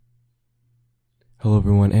Hello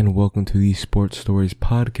everyone and welcome to the Sports Stories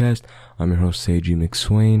podcast. I'm your host Seiji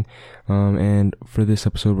McSwain. And for this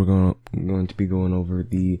episode we're going to be going over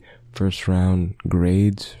the first round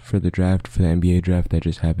grades for the draft, for the NBA draft that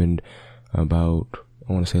just happened about,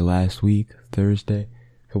 I want to say last week, Thursday,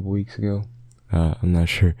 a couple weeks ago. I'm not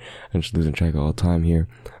sure. I'm just losing track of all time here.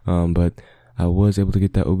 But I was able to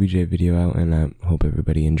get that OBJ video out and I hope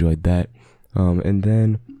everybody enjoyed that. And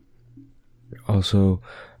then also,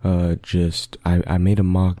 I made a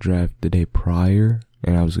mock draft the day prior,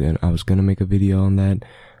 and I was gonna make a video on that,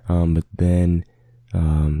 but then,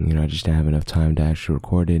 I just didn't have enough time to actually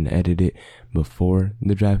record it and edit it before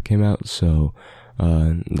the draft came out, so,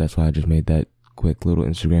 that's why I just made that quick little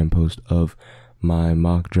Instagram post of my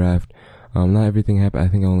mock draft. Not everything happened. I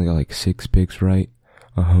think I only got like 6 picks right.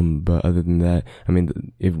 But other than that,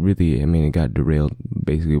 it got derailed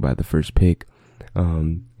basically by the first pick.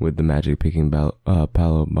 With the Magic picking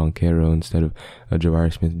Paolo Banchero instead of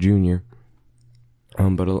Jabari Smith Jr.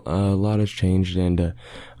 But a lot has changed, and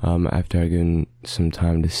after I given some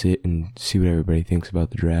time to sit and see what everybody thinks about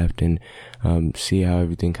the draft and see how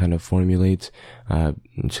everything kind of formulates, I'm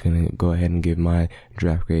just gonna go ahead and give my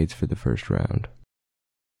draft grades for the first round.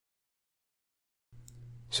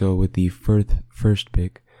 So with the first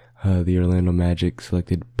pick, the Orlando Magic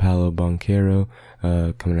selected Paolo Banchero,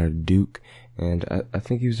 coming out of Duke. And I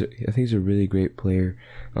think he's a really great player.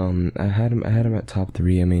 I had him at top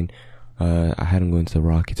 3. I had him going to the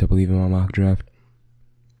Rockets, I believe, in my mock draft.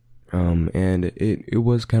 And it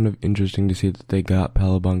was kind of interesting to see that they got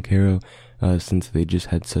Paolo Banchero, since they just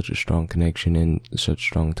had such a strong connection and such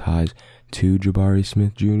strong ties to Jabari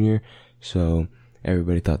Smith Jr. So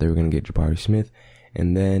everybody thought they were going to get Jabari Smith.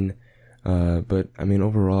 And then, but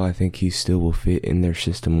overall, I think he still will fit in their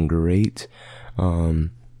system great.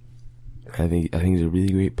 I think he's a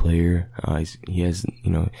really great player. He has,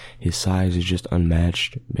 his size is just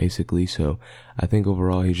unmatched, basically. So I think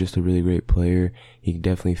overall he's just a really great player. He can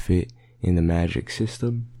definitely fit in the Magic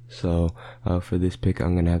system. So for this pick,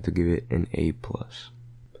 I'm gonna have to give it an A+.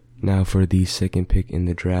 Now for the second pick in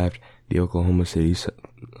the draft, the Oklahoma City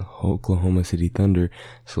Thunder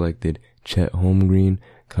selected Chet Holmgren,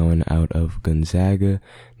 coming out of Gonzaga.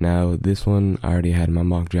 Now, this one I already had in my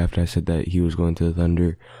mock draft. I said that he was going to the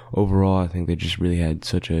Thunder. Overall, I think they just really had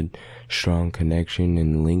such a strong connection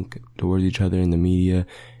and link towards each other in the media,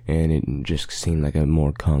 and it just seemed like a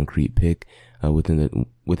more concrete pick within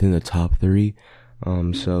the top 3.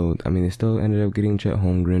 So they still ended up getting Chet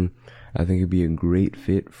Holmgren. I think it'd be a great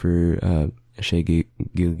fit for Shai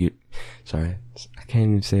Gilgeous. Sorry, I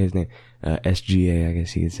can't even say his name. SGA, I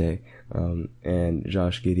guess you could say. And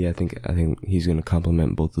Josh Giddey, I think he's going to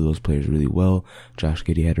complement both of those players really well. Josh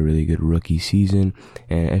Giddey had a really good rookie season,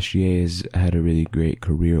 and SGA has had a really great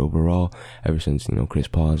career overall ever since, Chris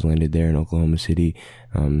Paul has landed there in Oklahoma City,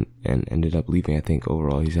 and ended up leaving. I think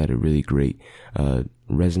overall he's had a really great,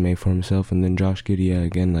 resume for himself. And then Josh Giddey,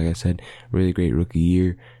 again, like I said, really great rookie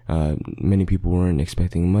year. Many people weren't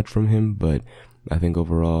expecting much from him, but I think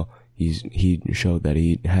overall, he showed that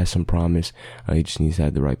he has some promise. He just needs to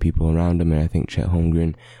have the right people around him, and I think Chet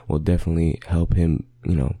Holmgren will definitely help him,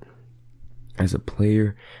 as a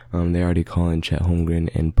player. They already calling Chet Holmgren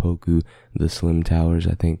and Poku the Slim Towers.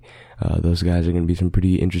 I think those guys are going to be some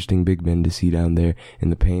pretty interesting big men to see down there in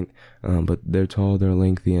the paint. But they're tall, they're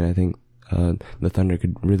lengthy, and I think the Thunder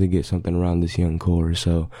could really get something around this young core.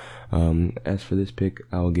 So as for this pick,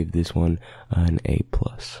 I will give this one an A+.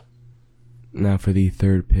 Now for the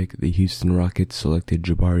third pick, the Houston Rockets selected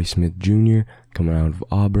Jabari Smith Jr., coming out of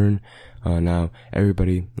Auburn. Now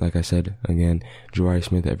everybody, like I said, again, Jabari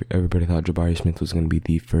Smith, everybody thought Jabari Smith was going to be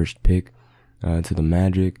the first pick to the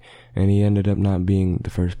Magic, and he ended up not being the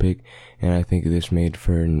first pick, and I think this made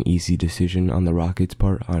for an easy decision on the Rockets'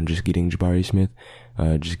 part on just getting Jabari Smith,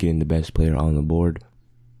 just getting the best player on the board.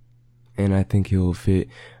 And I think he'll fit,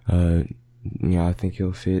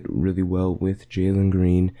 really well with Jalen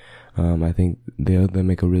Green. I think they'll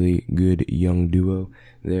make a really good young duo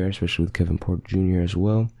there, especially with Kevin Porter Jr. as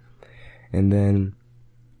well. And then,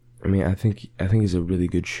 I think he's a really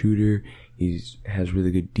good shooter. He has really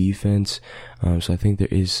good defense. So I think there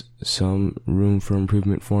is some room for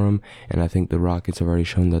improvement for him. And I think the Rockets have already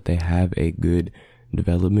shown that they have a good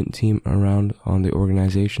development team around on the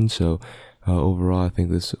organization. So overall, I think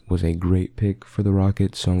this was a great pick for the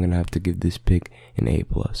Rockets. So I'm going to have to give this pick an A+.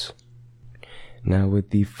 Now with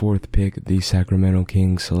the fourth pick, the Sacramento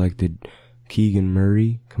Kings selected Keegan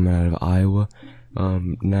Murray, coming out of Iowa.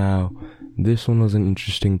 Now, this one was an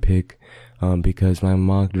interesting pick, because my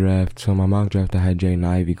mock draft, I had Jaden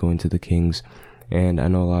Ivey going to the Kings, and I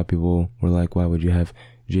know a lot of people were like, why would you have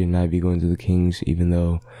Jaden Ivey going to the Kings, even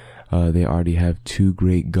though they already have 2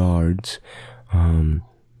 great guards. And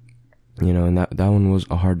that one was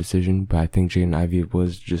a hard decision, but I think Jaden Ivey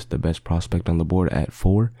was just the best prospect on the board at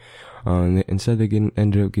 4. Instead, they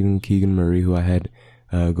ended up getting Keegan Murray, who I had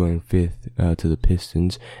going 5th to the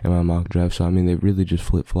Pistons in my mock draft. So, they really just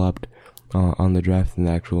flip-flopped on the draft in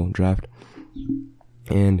the actual draft.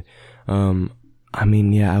 And,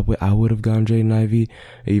 I would have gone Jaden Ivey,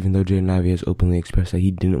 even though Jaden Ivey has openly expressed that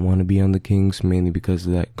he didn't want to be on the Kings, mainly because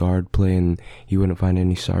of that guard play, and he wouldn't find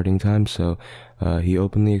any starting time. So, he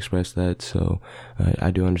openly expressed that. So,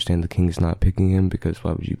 I do understand the Kings not picking him, because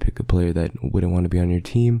why would you pick a player that wouldn't want to be on your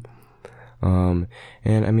team?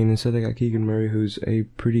 Instead they got Keegan Murray, who's a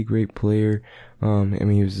pretty great player.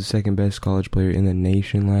 He was the second best college player in the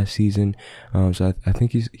nation last season. So I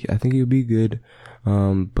think he'll be good.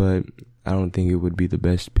 But I don't think it would be the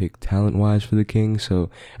best pick talent-wise for the Kings. So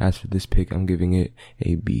as for this pick, I'm giving it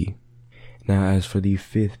a B. Now, as for the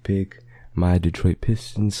 5th pick, my Detroit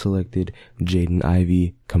Pistons selected Jaden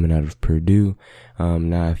Ivey coming out of Purdue.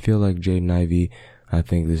 Now I feel like Jaden Ivey, I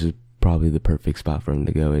think this is probably the perfect spot for him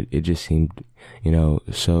to go. It just seemed,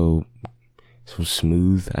 so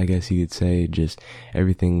smooth, I guess you could say. Just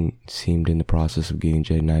everything seemed in the process of getting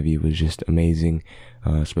Jaden Ivey was just amazing.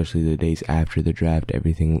 Especially the days after the draft,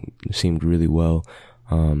 everything seemed really well.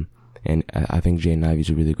 And I think Jaden Ivey's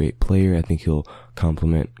a really great player. I think he'll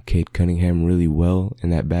complement Cade Cunningham really well in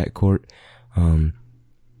that backcourt. And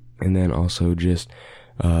then also just,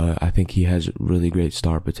 I think he has really great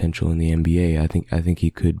star potential in the NBA. I think he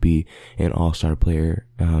could be an all-star player,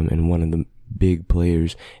 and one of the big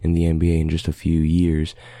players in the NBA in just a few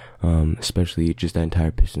years. Especially just that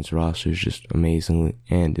entire Pistons roster is just amazing,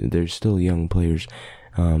 and there's still young players.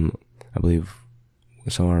 I believe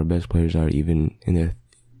some of our best players are even in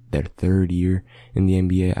their 3rd year in the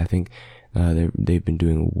NBA. I think they've been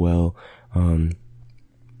doing well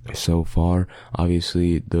so far.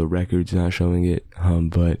 Obviously, the record's not showing it,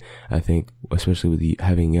 but I think, especially with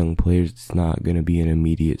having young players, it's not going to be an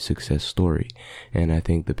immediate success story. And I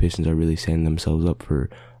think the Pistons are really setting themselves up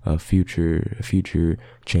for a future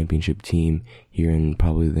championship team here in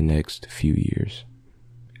probably the next few years.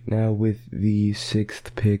 Now, with the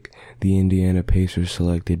 6th pick, the Indiana Pacers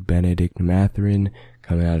selected Bennedict Mathurin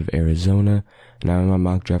coming out of Arizona. Now, in my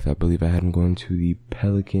mock draft, I believe I had him going to the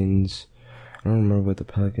Pelicans. I don't remember what the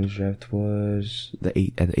Pelicans draft was. At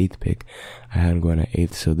the 8th pick, I had him going at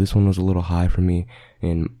 8th. So this one was a little high for me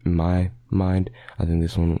in my mind. I think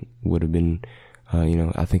this one would have been,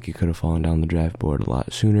 I think he could have fallen down the draft board a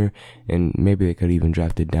lot sooner, and maybe they could have even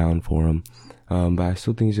drafted down for him. But I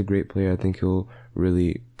still think he's a great player. I think he'll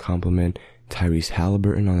really complement Tyrese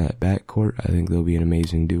Halliburton on that backcourt. I think they'll be an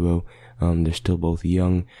amazing duo. They're still both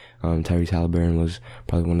young. Tyrese Halliburton was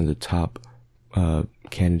probably one of the top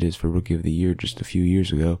candidates for Rookie of the Year just a few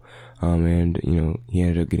years ago. And he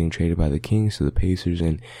ended up getting traded by the Kings to the Pacers,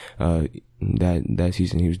 and that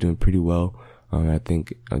season he was doing pretty well. I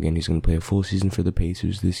think, again, he's going to play a full season for the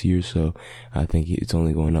Pacers this year, so I think it's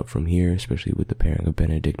only going up from here, especially with the pairing of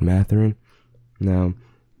Bennedict Mathurin. Now,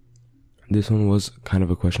 this one was kind of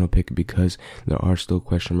a questionable pick because there are still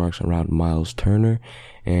question marks around Miles Turner,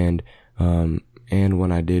 and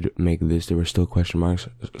when I did make this, there were still question marks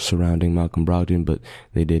surrounding Malcolm Brogdon, but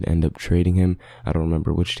they did end up trading him. I don't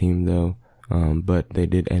remember which team though, but they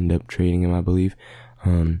did end up trading him, I believe.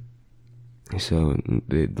 So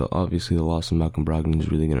obviously the loss of Malcolm Brogdon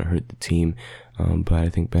is really going to hurt the team, but I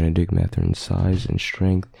think Bennedict Mathurin's size and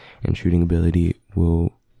strength and shooting ability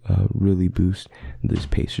will really boost this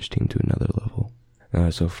Pacers team to another level.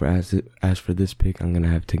 So as for this pick, I'm going to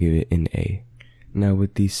have to give it an A. Now,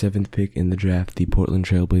 with the 7th pick in the draft, the Portland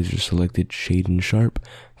Trailblazers selected Shaedon Sharpe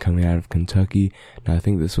coming out of Kentucky. Now, I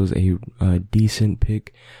think this was a decent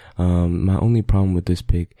pick. My only problem with this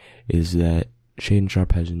pick is that Shaedon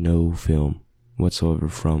Sharpe has no film whatsoever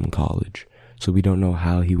from college. So we don't know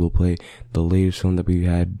how he will play. The latest film that we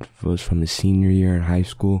had was from his senior year in high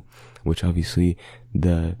school, which obviously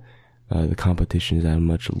the competition is at a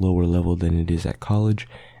much lower level than it is at college.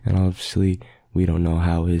 And obviously we don't know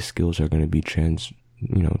how his skills are going to be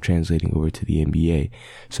translating over to the NBA.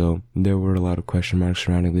 So there were a lot of question marks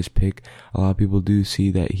surrounding this pick. A lot of people do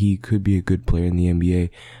see that he could be a good player in the NBA,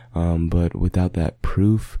 but without that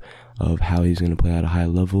proof of how he's going to play at a high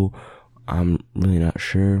level, I'm really not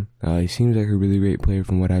sure. He seems like a really great player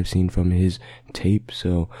from what I've seen from his tape.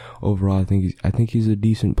 So overall, I think he's a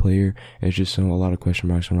decent player. It's just a lot of question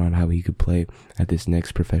marks around how he could play at this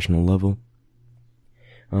next professional level.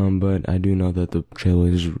 But I do know that the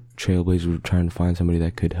Trailblazers were trying to find somebody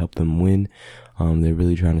that could help them win. They're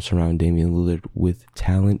really trying to surround Damian Lillard with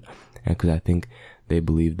talent, because I think they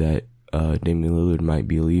believe that Damian Lillard might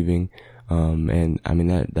be leaving. And I mean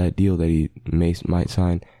that deal that he might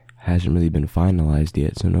sign hasn't really been finalized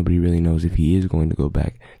yet, so nobody really knows if he is going to go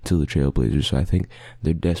back to the Trailblazers. So I think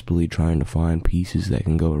they're desperately trying to find pieces that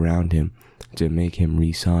can go around him to make him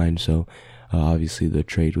re-sign. So obviously the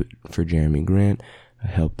trade for Jeremy Grant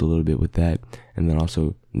helped a little bit with that, and then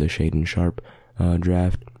also the Shaedon Sharpe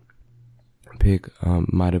draft pick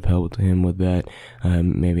might have helped him with that.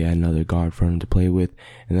 Maybe add another guard for him to play with,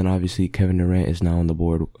 and then obviously Kevin Durant is now on the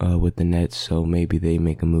board with the Nets, so maybe they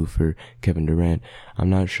make a move for Kevin Durant.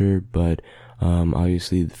 I'm not sure, but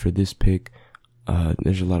obviously for this pick,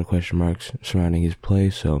 there's a lot of question marks surrounding his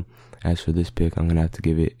play. So as for this pick, I'm gonna have to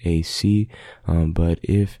give it a C. But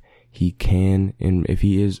if he can, and if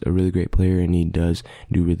he is a really great player and he does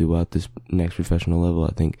do really well at this next professional level,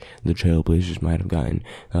 I think the Trailblazers might have gotten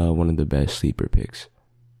one of the best sleeper picks.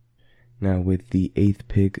 Now with the 8th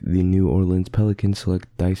pick, the New Orleans Pelicans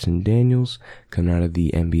select Dyson Daniels, coming out of the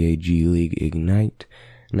NBA G League Ignite.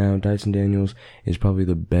 Now, Dyson Daniels is probably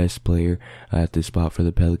the best player at this spot for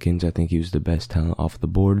the Pelicans. I think he was the best talent off the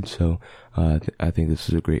board, so I think this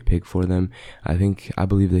is a great pick for them. I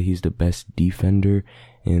believe that he's the best defender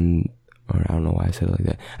or I don't know why I said it like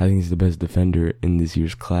that. I think he's the best defender in this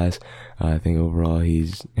year's class. I think overall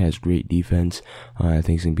has great defense. I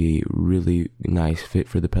think he's going to be a really nice fit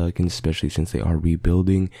for the Pelicans, especially since they are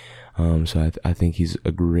rebuilding. So I think he's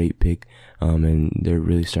a great pick, and they're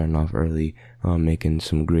really starting off early, making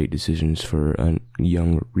some great decisions for a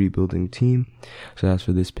young rebuilding team. So as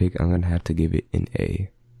for this pick, I'm going to have to give it an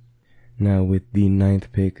A. Now with the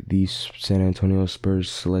 9th pick, the San Antonio Spurs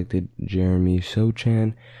selected Jeremy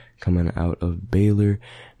Sochan, coming out of Baylor.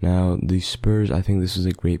 Now the Spurs, I think this is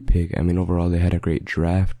a great pick. I mean, overall they had a great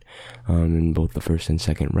draft in both the first and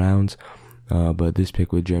second rounds, but this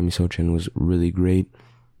pick with Jeremy Sochan was really great.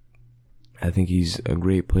 I think he's a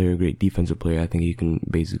great player, great defensive player. I think he can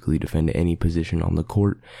basically defend any position on the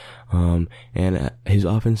court. And his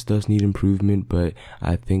offense does need improvement, but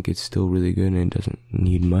I think it's still really good and it doesn't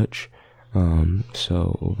need much.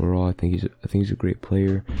 So overall, I think he's a great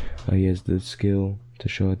player. He has the skill to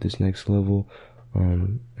show at this next level.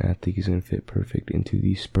 I think he's going to fit perfect into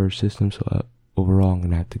the Spurs system. So overall, I'm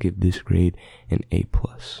going to have to give this grade an A+.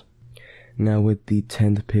 Now with the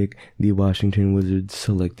 10th pick, the Washington Wizards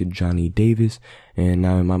selected Johnny Davis. And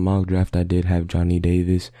now in my mock draft, I did have Johnny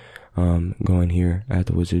Davis going here at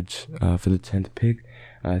the Wizards for the 10th pick.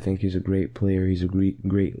 I think he's a great player. He's a great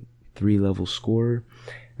 3-level scorer.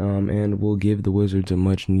 And will give the Wizards a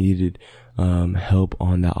much needed help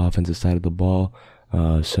on that offensive side of the ball.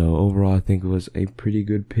 So overall, I think it was a pretty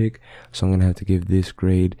good pick. So I'm going to have to give this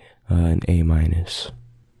grade an A-.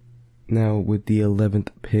 Now with the 11th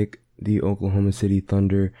pick, the Oklahoma City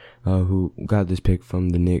Thunder, who got this pick from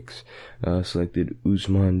the Knicks, selected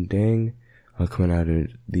Ousmane Dieng, coming out of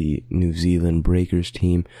the New Zealand Breakers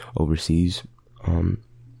team overseas.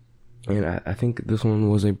 And I think this one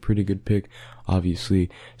was a pretty good pick. Obviously,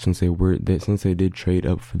 since they did trade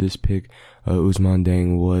up for this pick, Ousmane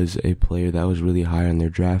Dieng was a player that was really high on their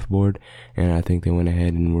draft board, and I think they went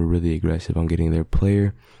ahead and were really aggressive on getting their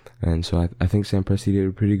player. And so I think Sam Presti did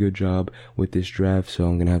a pretty good job with this draft, so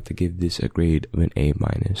I'm going to have to give this a grade of an A-.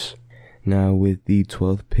 Now with the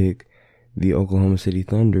 12th pick, the Oklahoma City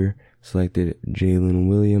Thunder selected Jalen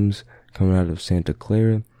Williams, coming out of Santa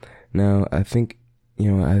Clara. Now I think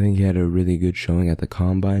he had a really good showing at the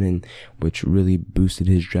Combine, and which really boosted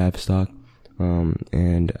his draft stock.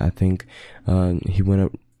 And I think he went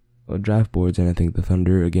up draft boards, and I think the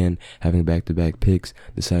Thunder, again, having back-to-back picks,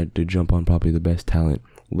 decided to jump on probably the best talent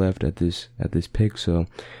left at this pick. So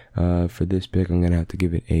for this pick, I'm going to have to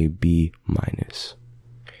give it a B-.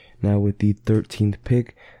 Now with the 13th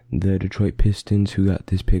pick, the Detroit Pistons, who got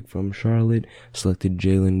this pick from Charlotte, selected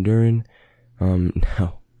Jalen Duren.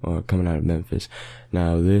 Coming out of Memphis.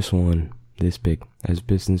 Now this pick, as a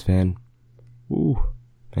Pistons fan,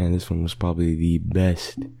 this one was probably the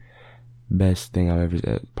best thing I've ever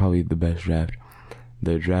said. Probably the best draft.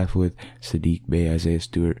 The draft with Sadiq Bey, Isaiah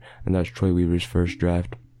Stewart, and that's Troy Weaver's first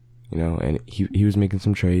draft. And he was making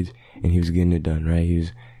some trades and he was getting it done,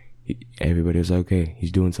 right? Everybody was like, okay,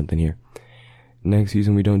 he's doing something here. Next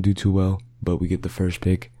season we don't do too well, but we get the first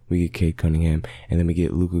pick. We get Cade Cunningham, and then we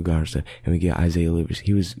get Luka Garza, and we get Isaiah Livers.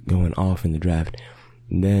 He was going off in the draft.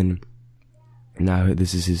 And then, now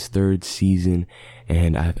this is his 3rd season,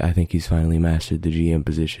 and I think he's finally mastered the GM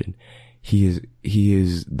position. He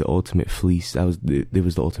is the ultimate fleece. It was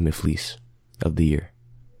the ultimate fleece of the year.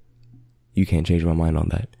 You can't change my mind on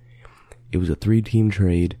that. It was a 3-team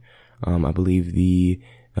trade. I believe it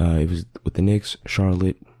was with the Knicks,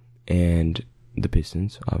 Charlotte, and the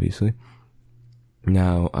Pistons, obviously.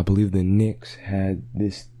 Now, I believe the Knicks had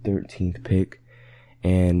this 13th pick,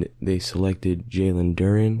 and they selected Jalen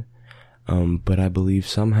Duren. But I believe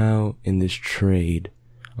somehow in this trade,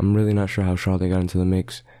 I'm really not sure how Charlotte got into the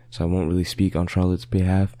mix, so I won't really speak on Charlotte's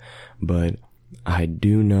behalf, but I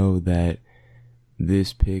do know that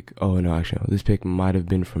this pick, this pick might have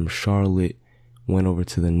been from Charlotte, went over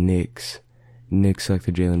to the Knicks. Knicks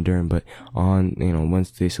selected Jalen Duren, but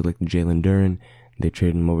once they selected Jalen Duren, they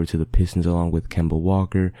traded him over to the Pistons along with Kemba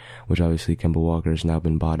Walker, which obviously Kemba Walker has now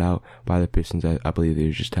been bought out by the Pistons. I believe they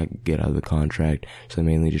were just to get out of the contract, so they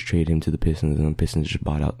mainly just traded him to the Pistons, and the Pistons just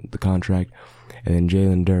bought out the contract. And then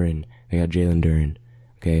Jalen Duren, they got Jalen Duren.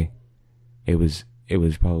 Okay, it was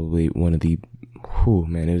probably one of the,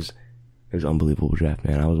 it was unbelievable draft,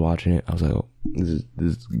 man. I was watching it, I was like, oh, this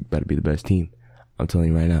is about to be the best team. I'm telling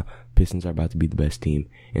you right now, Pistons are about to be the best team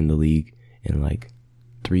in the league in like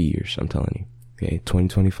 3 years. I'm telling you. Okay,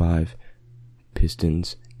 2025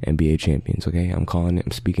 Pistons NBA champions. Okay, I'm calling it.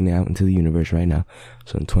 I'm speaking it out into the universe right now.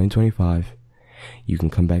 So in 2025, you can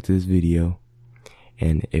come back to this video,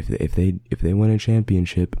 and if they win a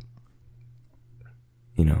championship,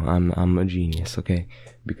 I'm a genius. Okay,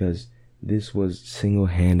 because this was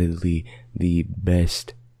single-handedly the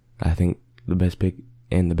best, I think, the best pick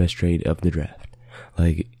and the best trade of the draft.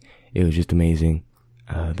 Like, it was just amazing.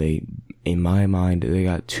 In my mind, they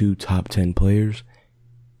got 2 top 10 players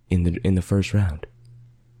in the first round,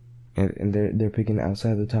 and they're picking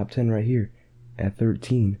outside the top 10 right here at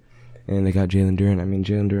 13, and they got Jalen Duren. I mean,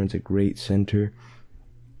 Jalen Duren's a great center.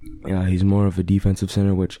 He's more of a defensive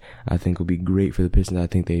center, which I think will be great for the Pistons. I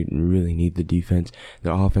think they really need the defense.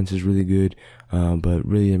 Their offense is really good, but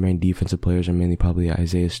really their main defensive players are mainly probably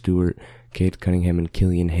Isaiah Stewart, Cade Cunningham, and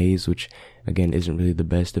Killian Hayes, which again isn't really the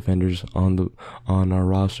best defenders on our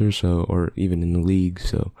roster, or even in the league.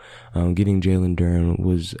 So getting Jalen Duren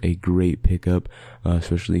was a great pickup,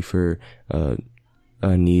 especially for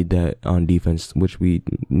a need that on defense, which we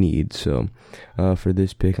need. So for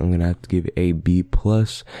this pick, I'm gonna have to give it a B+,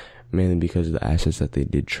 mainly because of the assets that they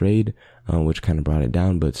did trade, which kind of brought it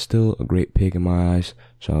down, but still a great pick in my eyes.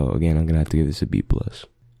 So again, I'm gonna have to give this a B+.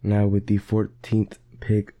 Now with the 14th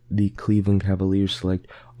pick, the Cleveland Cavaliers select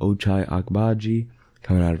Ochai Agbaji,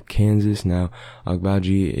 coming out of Kansas. Now,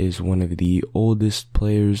 Agbaji is one of the oldest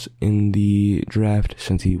players in the draft,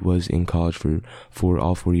 since he was in college for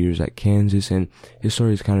all 4 years at Kansas, and his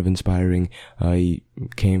story is kind of inspiring. He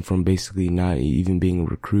came from basically not even being a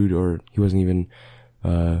recruit, or he wasn't even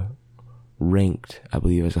ranked, I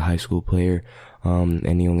believe, as a high school player.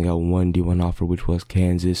 And he only got one D1 offer, which was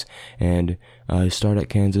Kansas. And his start at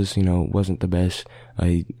Kansas, wasn't the best.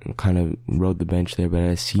 He kind of rode the bench there, but at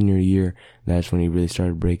his senior year, that's when he really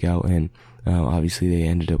started to break out. And obviously, they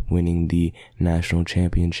ended up winning the national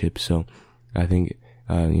championship. So I think,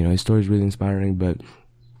 his story is really inspiring, but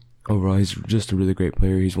overall, he's just a really great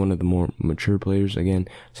player. He's one of the more mature players, again,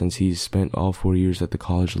 since he's spent all 4 years at the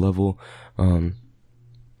college level.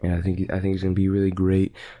 And I think he's going to be really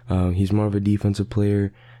great. He's more of a defensive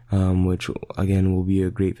player, which again will be a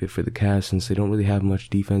great fit for the Cavs, since they don't really have much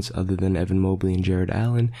defense other than Evan Mobley and Jared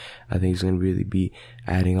Allen. I think he's going to really be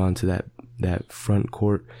adding on to that front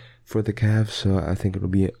court for the Cavs. So I think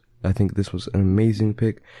this was an amazing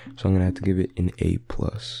pick. So I'm going to have to give it an A+.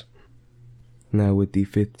 Now with the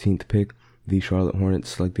 15th pick, the Charlotte Hornets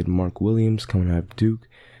selected Mark Williams, coming out of Duke.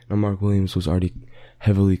 Now Mark Williams was already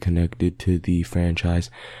heavily connected to the franchise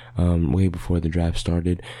way before the draft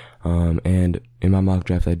started, and in my mock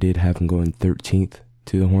draft I did have him going 13th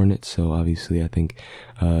to the Hornets. So obviously I think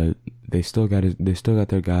they still got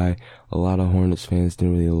their guy. A lot of Hornets fans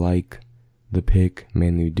didn't really like the pick,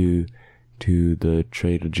 mainly due to the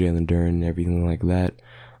trade of Jalen Duren and everything like that,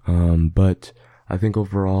 but I think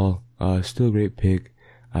overall still a great pick.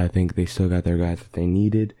 I think they still got their guy that they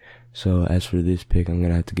needed. So as for this pick, I'm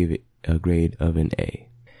gonna have to give it a grade of an A.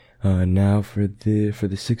 Now for the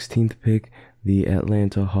 16th pick, the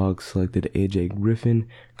Atlanta Hawks selected AJ Griffin,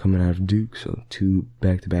 coming out of Duke. So 2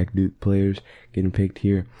 back-to-back Duke players getting picked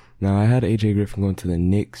here. Now I had AJ Griffin going to the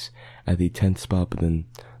Knicks at the 10th spot, but then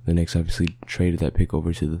the Knicks obviously traded that pick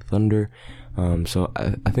over to the Thunder. So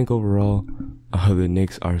I think overall, the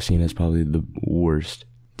Knicks are seen as probably the worst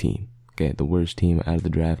team. Okay, the worst team out of the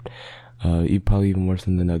draft. Probably even worse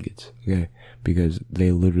than the Nuggets. Okay, because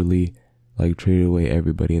they literally traded away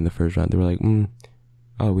everybody in the first round. They were like,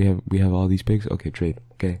 we have all these picks. Okay, trade.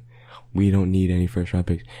 Okay, we don't need any first round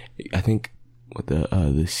picks. I think what the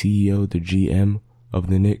CEO, the GM of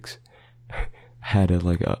the Knicks, had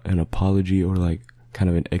an apology or kind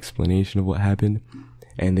of an explanation of what happened,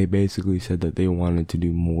 and they basically said that they wanted to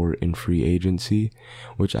do more in free agency,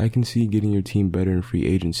 which I can see getting your team better in free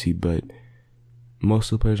agency, but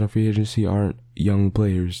most of the players on free agency aren't young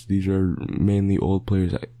players. These are mainly old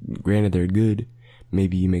players. Granted, they're good.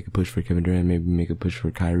 Maybe you make a push for Kevin Durant, maybe you make a push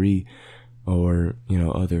for Kyrie, or,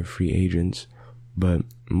 other free agents. But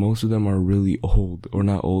most of them are really old, or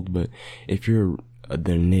not old, but if you're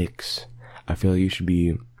the Knicks, I feel like you should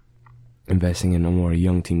be investing in a more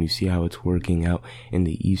young team. You see how it's working out in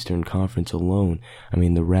the Eastern Conference alone. I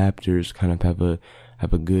mean, the Raptors kind of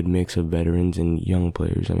have a good mix of veterans and young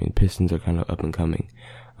players. I mean, Pistons are kind of up and coming.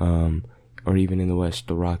 Or even in the West,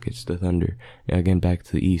 the Rockets, the Thunder. Again, back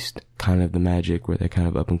to the East, kind of the Magic, where they're kind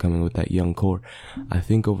of up and coming with that young core. I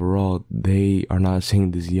think overall, they are not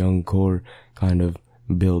seeing this young core kind of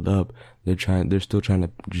build up. They're still trying to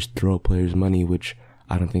just throw players money, which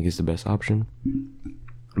I don't think is the best option.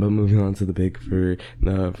 But moving on to the pick for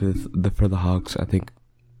the Hawks, I think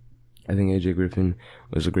AJ Griffin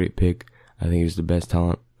was a great pick. I think he was the best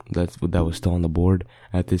talent that was still on the board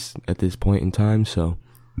at this point in time. So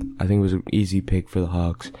I think it was an easy pick for the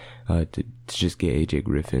Hawks to just get AJ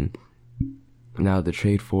Griffin. Now the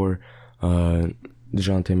trade for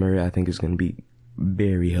DeJounte Murray, I think, is going to be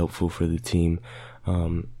very helpful for the team.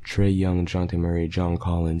 Trae Young, DeJounte Murray, John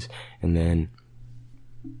Collins, and then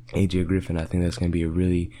AJ Griffin. I think that's going to be a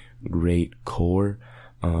really great core.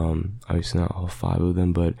 Obviously not all 5 of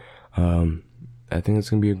them, but I think it's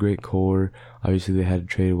going to be a great core. Obviously they had to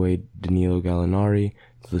trade away Danilo Gallinari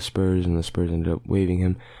to the Spurs, and the Spurs ended up waiving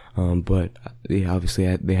him. But they obviously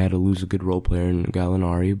had to lose a good role player in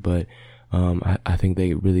Gallinari, but I think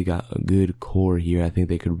they really got a good core here. I think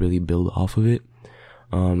they could really build off of it.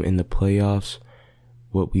 In the playoffs,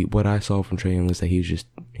 what I saw from Trae Young was that he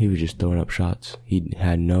was just throwing up shots. He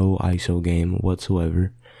had no ISO game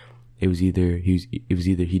whatsoever. It was either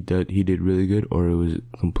he did really good, or it was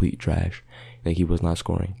complete trash. Like, he was not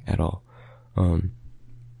scoring at all.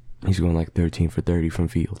 He's going like 13 for 30 from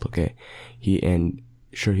field. Okay, he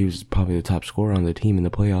was probably the top scorer on the team in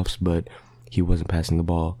the playoffs, but he wasn't passing the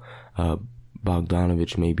ball.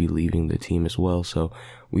 Bogdanovich may be leaving the team as well, so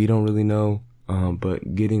we don't really know.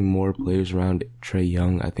 But getting more players around Trae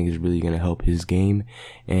Young, I think, is really going to help his game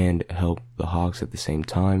and help the Hawks at the same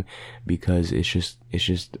time, because it's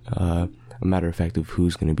just a matter of fact of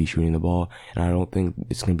who's going to be shooting the ball. And I don't think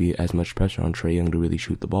it's going to be as much pressure on Trae Young to really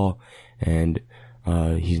shoot the ball. And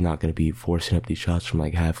he's not going to be forcing up these shots from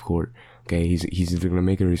like half court. Okay, he's either going to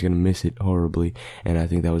make it or he's going to miss it horribly. And I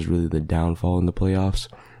think that was really the downfall in the playoffs.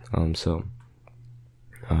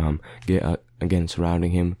 Again,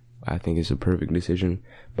 surrounding him, I think it's a perfect decision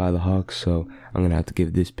by the Hawks, so I'm going to have to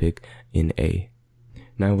give this pick an A.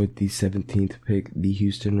 Now with the 17th pick, the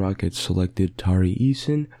Houston Rockets selected Tari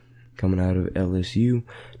Eason, coming out of LSU.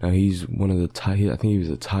 Now he's one of the top, I think he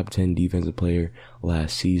was a top 10 defensive player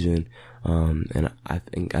last season, and I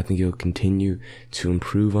think he'll continue to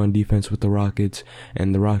improve on defense with the Rockets,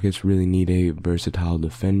 and the Rockets really need a versatile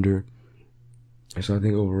defender. So I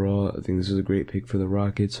think overall, I think this is a great pick for the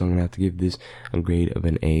Rockets, so I'm going to have to give this a grade of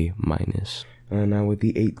an A-. Now with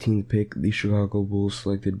the 18th pick, the Chicago Bulls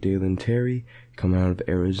selected Dalen Terry, coming out of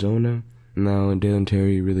Arizona. Now, Dalen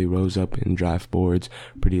Terry really rose up in draft boards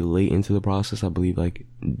pretty late into the process, I believe like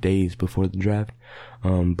days before the draft.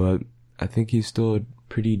 But I think he's still a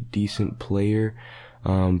pretty decent player.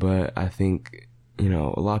 But I think,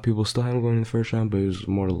 a lot of people still have him going in the first round, but it was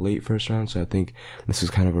more late first round, so I think this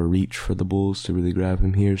is kind of a reach for the Bulls to really grab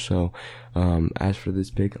him here. So, as for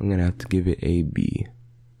this pick, I'm going to have to give it a B.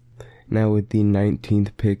 Now with the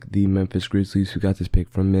 19th pick, the Memphis Grizzlies, who got this pick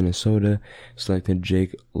from Minnesota, selected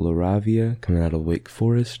Jake LaRavia, coming out of Wake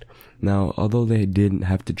Forest. Now, although they didn't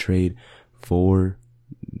have to trade for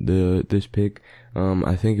this pick,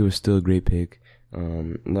 I think it was still a great pick.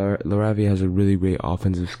 LaRavia has a really great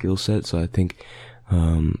offensive skill set, so I think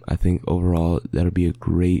overall that'll be a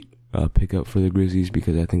great pickup for the Grizzlies,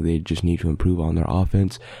 because I think they just need to improve on their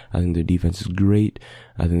offense. I think their defense is great.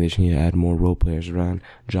 I think they just need to add more role players around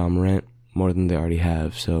Ja Morant, more than they already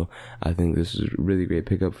have. So I think this is a really great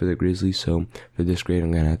pickup for the Grizzlies. So for this grade,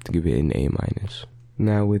 I'm going to have to give it an A-.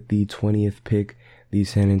 Now with the 20th pick, the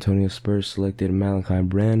San Antonio Spurs selected Malachi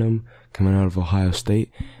Branham, coming out of Ohio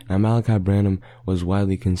State. Now Malachi Branham was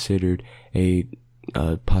widely considered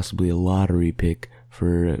possibly a lottery pick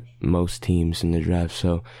for most teams in the draft.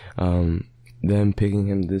 So them picking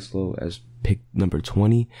him this low as pick number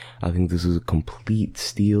 20, I think this is a complete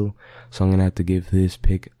steal. So I'm going to have to give this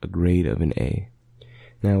pick a grade of an A.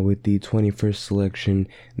 Now with the 21st selection,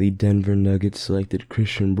 the Denver Nuggets selected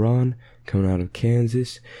Christian Braun, coming out of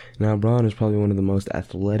Kansas. Now Braun is probably one of the most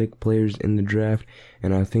athletic players in the draft,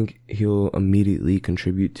 and I think he'll immediately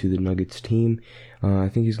contribute to the Nuggets team. I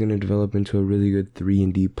think he's going to develop into a really good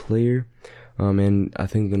 3-and-D player. And I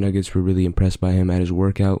think the Nuggets were really impressed by him at his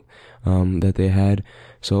workout that they had.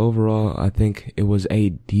 So overall, I think it was a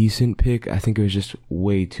decent pick. I think it was just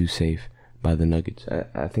way too safe by the Nuggets.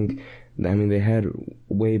 I mean, they had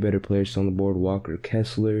way better players on the board. Walker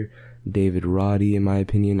Kessler, David Roddy, in my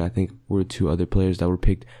opinion, I think were two other players that were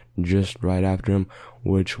picked just right after him,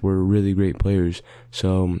 which were really great players.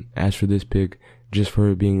 So as for this pick, just for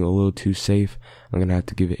it being a little too safe, I'm going to have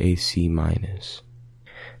to give it a C-.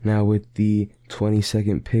 Now with the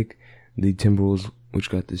 22nd pick, the Timberwolves, which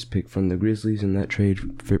got this pick from the Grizzlies, and that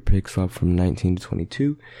trade for pick swap from 19 to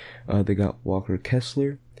 22, they got Walker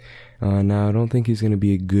Kessler. Now, I don't think he's going to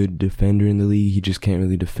be a good defender in the league. He just can't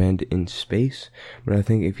really defend in space. But I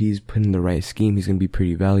think if he's put in the right scheme, he's going to be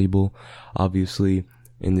pretty valuable. Obviously,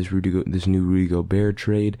 in this new Rudy Gobert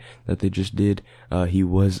trade that they just did, he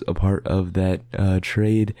was a part of that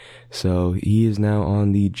trade. So he is now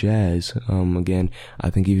on the Jazz. Again, I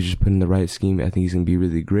think he was just put in the right scheme. I think he's going to be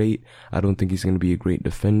really great. I don't think he's going to be a great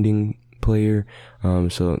defending player.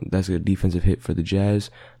 So that's a defensive hit for the Jazz.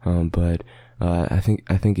 But I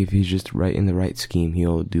think if he's just right in the right scheme,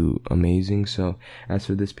 he'll do amazing. So as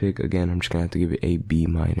for this pick, again, I'm just gonna have to give it a B-.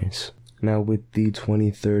 Now with the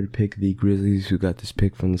 23rd pick, the Grizzlies, who got this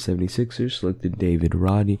pick from the 76ers, selected David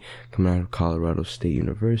Roddy, coming out of Colorado State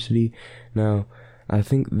University. Now, I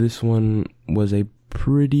think this one was a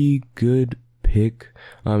pretty good pick.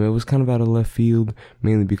 It was kind of out of left field,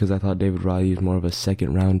 mainly because I thought David Roddy is more of a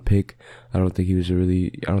second round pick. I don't think he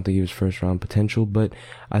was first round potential, but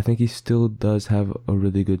I think he still does have a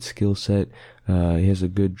really good skill set. He has a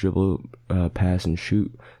good dribble, pass and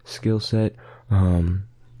shoot skill set.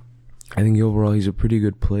 I think overall he's a pretty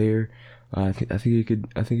good player. I think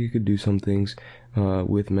he could do some things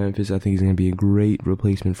with Memphis. I think he's going to be a great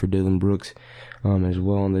replacement for Dillon Brooks as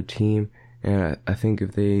well on the team. And I think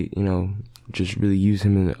if they, just really use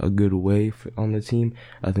him in a good way on the team,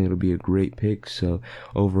 I think it'll be a great pick. So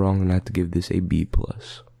overall, I'm going to have to give this a B+.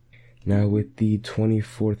 Now with the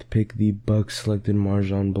 24th pick, the Bucks selected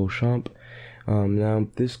MarJon Beauchamp. Now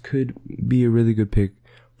this could be a really good pick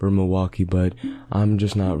for Milwaukee, but I'm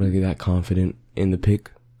just not really that confident in the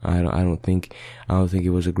pick. I don't think it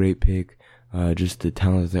was a great pick. Just the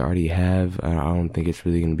talent that they already have, I don't think it's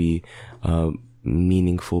really going to be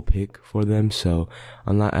meaningful pick for them, so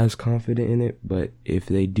I'm not as confident in it. But if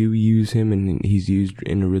they do use him and he's used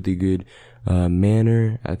in a really good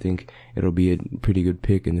manner, I think it'll be a pretty good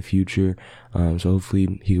pick in the future. So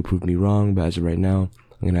hopefully he will prove me wrong, but as of right now,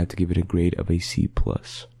 I'm gonna have to give it a grade of a C+.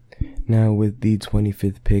 Now with the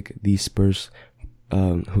 25th pick, the Spurs,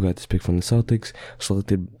 who got this pick from the Celtics,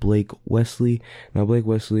 selected Blake Wesley. Now Blake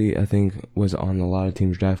Wesley, I think, was on a lot of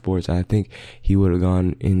teams' draft boards. I think he would have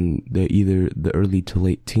gone in either the early to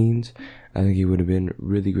late teens. I think he would have been a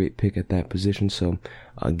really great pick at that position. So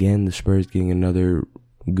again, the Spurs getting another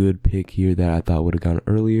good pick here that I thought would have gone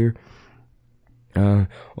earlier.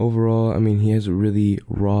 Overall, I mean, he has a really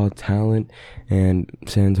raw talent, and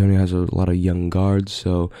San Antonio has a lot of young guards,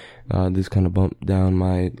 so this kind of bumped down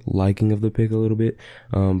my liking of the pick a little bit.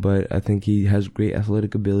 But I think he has great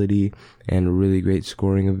athletic ability and really great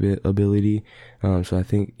scoring ability. So I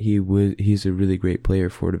think he's a really great player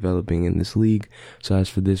for developing in this league. So as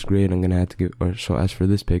for this pick,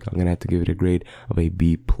 I'm gonna have to give it a grade of a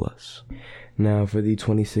B+. Now for the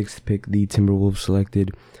 26th pick, the Timberwolves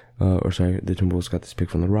selected. The Timberwolves got this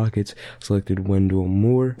pick from the Rockets, selected Wendell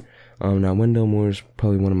Moore. Now Wendell Moore is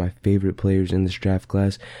probably one of my favorite players in this draft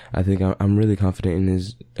class. I think I'm really confident in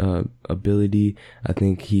his ability. I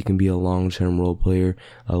think he can be a long-term role player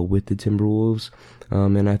with the Timberwolves,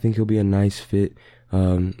 and I think he'll be a nice fit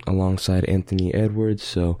alongside Anthony Edwards.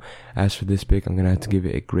 So as for this pick, I'm gonna have to give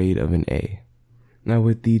it a grade of an A. Now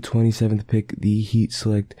with the 27th pick, the Heat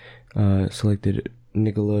selected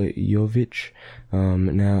Nikola Jovic.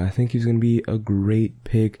 Now I think he's going to be a great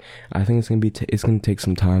pick. I think it's going to take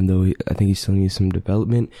some time though. I think he still needs some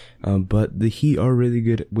development. But the Heat are really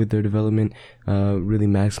good with their development, really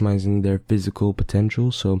maximizing their physical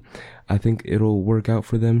potential. So I think it'll work out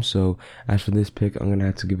for them. So as for this pick, I'm going to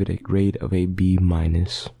have to give it a grade of a B-.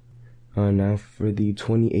 Now for the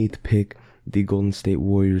 28th pick, the Golden State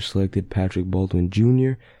Warriors selected Patrick Baldwin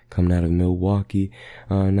Jr. coming out of Milwaukee.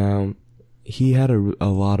 Now he had a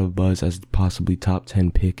lot of buzz as possibly top 10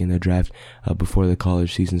 pick in the draft before the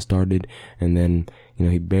college season started, and then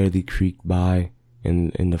he barely creaked by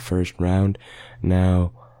in the first round.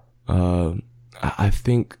 Now I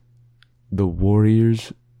think the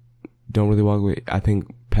Warriors don't really walk away. I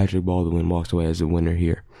think Patrick Baldwin walks away as a winner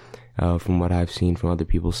here. From what I've seen from other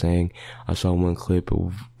people saying, I saw one clip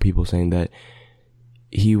of people saying that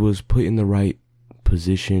he was put in the right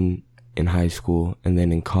position in high school, and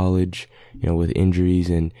then in college, with injuries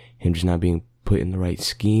and him just not being put in the right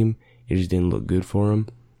scheme, it just didn't look good for him.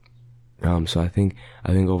 So I think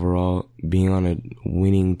overall, being on a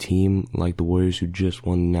winning team like the Warriors, who just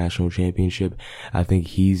won the national championship, I think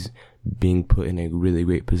he's being put in a really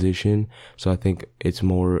great position. So I think it's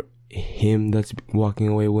more him that's walking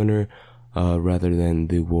away a winner, rather than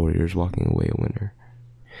the Warriors walking away a winner.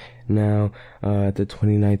 Now, at the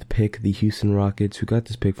 29th pick, the Houston Rockets, who got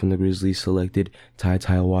this pick from the Grizzlies, selected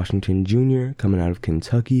Ty Washington Jr., coming out of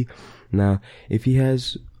Kentucky. Now, if he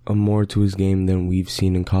has more to his game than we've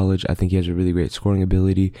seen in college, I think he has a really great scoring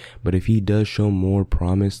ability, but if he does show more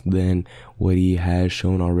promise than what he has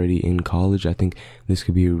shown already in college, I think this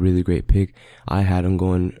could be a really great pick. I had him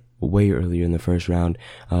going way earlier in the first round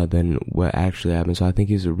than what actually happened. So I think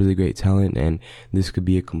he's a really great talent, and this could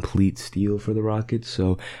be a complete steal for the Rockets.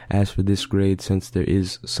 So as for this grade, since there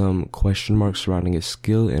is some question marks surrounding his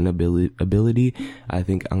skill and ability, I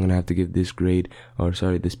think I'm gonna have to give this pick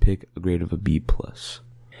a grade of a B+.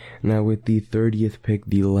 Now, with the 30th pick,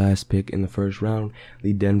 the last pick in the first round,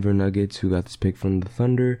 the Denver Nuggets, who got this pick from the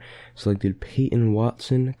Thunder, selected Peyton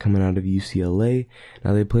Watson, coming out of UCLA.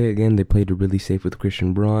 Now, they played it really safe with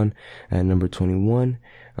Christian Braun at number 21.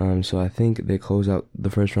 So I think they close out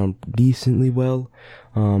the first round decently well.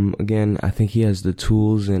 Again, I think he has the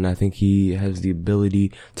tools, and I think he has the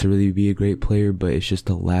ability to really be a great player, but it's just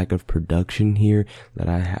a lack of production here that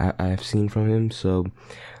I have seen from him. So,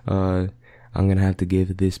 I'm going to have to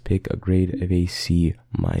give this pick a grade of a C-.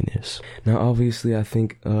 Now, obviously, I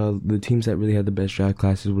think the teams that really had the best draft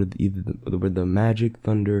classes were the Magic,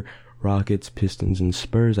 Thunder, Rockets, Pistons, and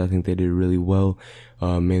Spurs. I think they did really well,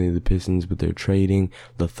 mainly the Pistons with their trading,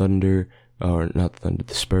 the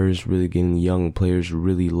Spurs really getting young players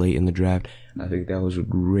really late in the draft. I think that was a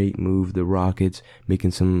great move. The Rockets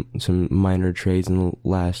making some minor trades in the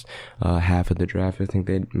last half of the draft. I think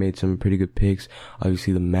they made some pretty good picks.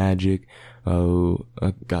 Obviously, the Magic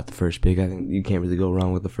got the first pick. I think you can't really go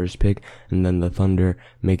wrong with the first pick. And then the Thunder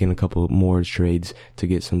making a couple more trades to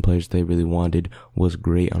get some players they really wanted was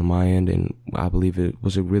great on my end, and I believe it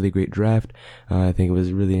was a really great draft. I think it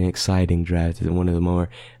was really an exciting draft. One of the more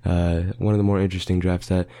interesting drafts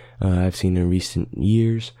that I've seen in recent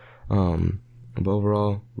years. But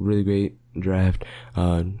overall, really great draft.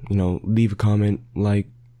 Leave a comment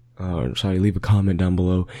down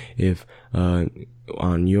below if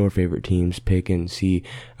on your favorite team's pick, and see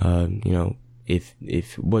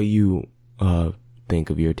if what you think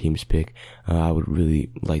of your team's pick. I would really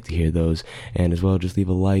like to hear those, and as well, just leave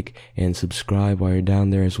a like and subscribe while you're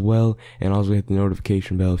down there as well, and also hit the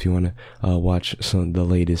notification bell if you want to watch some of the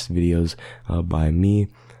latest videos by me,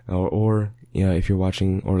 or if you're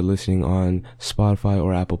watching or listening on Spotify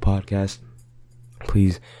or Apple Podcasts,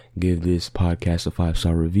 please give this podcast a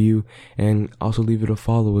 5-star review, and also leave it a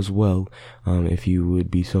follow as well, if you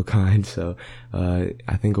would be so kind. So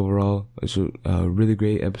I think overall it's a really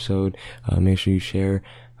great episode. Make sure you share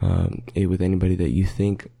it with anybody that you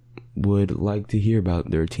think would like to hear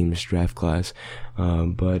about their team's draft class.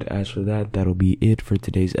 But as for that'll be it for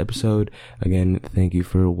today's episode. Again, thank you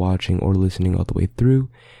for watching or listening all the way through,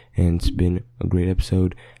 and it's been a great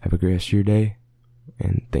episode. Have a great rest of your day,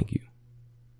 and thank you.